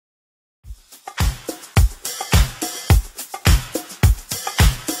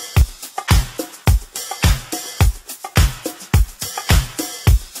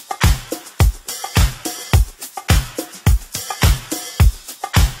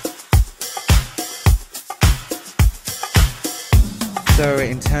So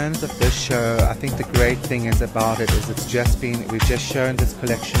in terms of this show, I think the great thing is about it is we've just shown this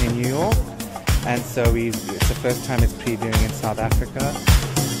collection in New York, and so it's the first time it's previewing in South Africa.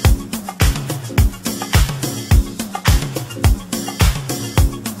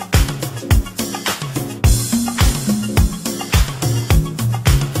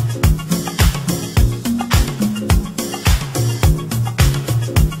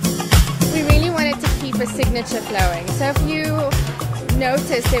 We really wanted to keep a signature flowing. So if you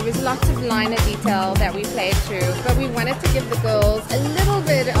notice, there was lots of liner detail that we played through, but we wanted to give the girls a little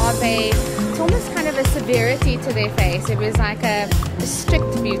bit of it's almost kind of a severity to their face. It was like a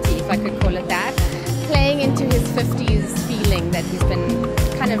strict beauty, if I could call it that, playing into his 50s feeling that he's been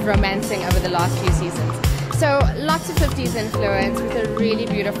kind of romancing over the last few seasons. So lots of 50s influence with a really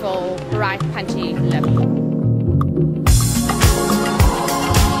beautiful, bright, punchy lip.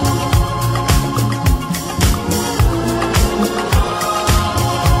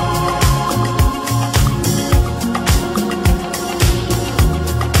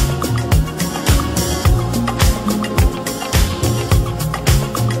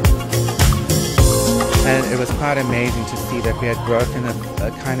 And it was quite amazing to see that we had broken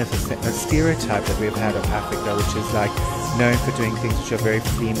a kind of a stereotype that we've had of Africa, which is like known for doing things which are very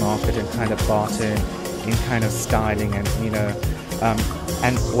flea market and kind of barter in kind of styling, and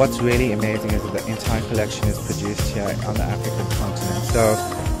and what's really amazing is that the entire collection is produced here on the African continent. So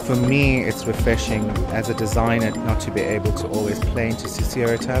for me, it's refreshing as a designer not to be able to always play into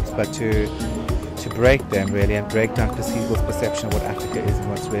stereotypes, but to break them really and break down people's perception of what Africa is and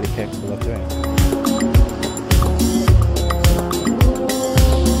what's really capable of doing.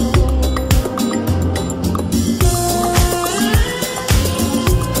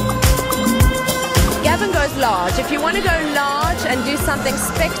 Gavin goes large. If you want to go large and do something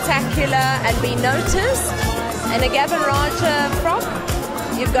spectacular and be noticed, and a Gavin Rajah frock,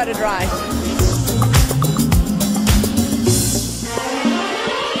 you've got it right.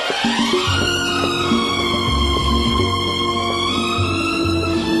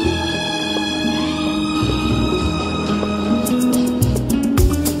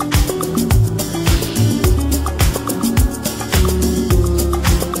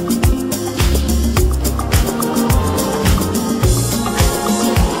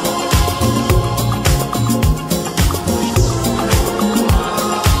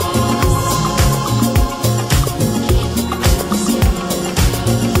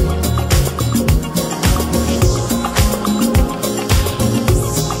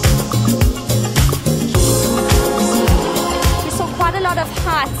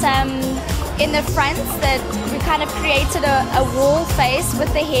 In the front, that we kind of created a wall face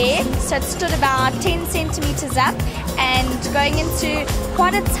with the hair, so it stood about 10 centimeters up and going into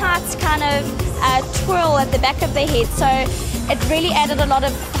quite a tight kind of twirl at the back of the head, so it really added a lot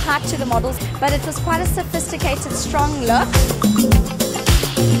of height to the models, but it was quite a sophisticated, strong look.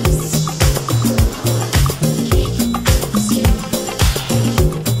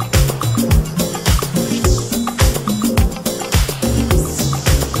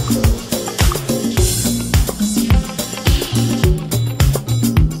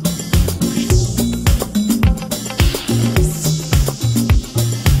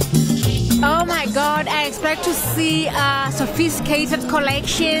 I expect to see a sophisticated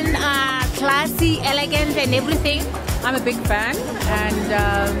collection, classy, elegant, and everything. I'm a big fan,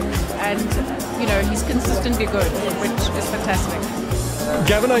 and you know, he's consistently good, which is fantastic.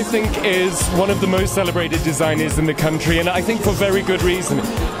 Gavin, I think, is one of the most celebrated designers in the country, and I think for very good reason.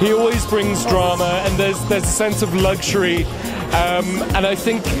 He always brings drama, and there's a sense of luxury, and I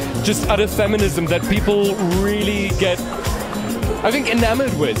think just utter feminism that people really get, I think,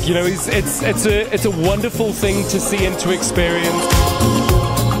 enamored with. You know, it's a wonderful thing to see and to experience.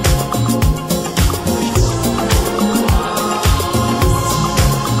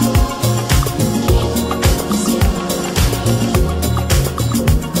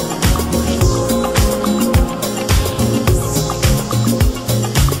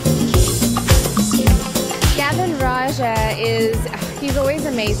 Gavin Rajah he's always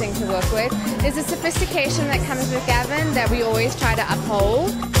amazing to work with. There's a sophistication that comes with Gavin that we always try to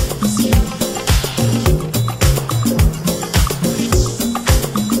uphold.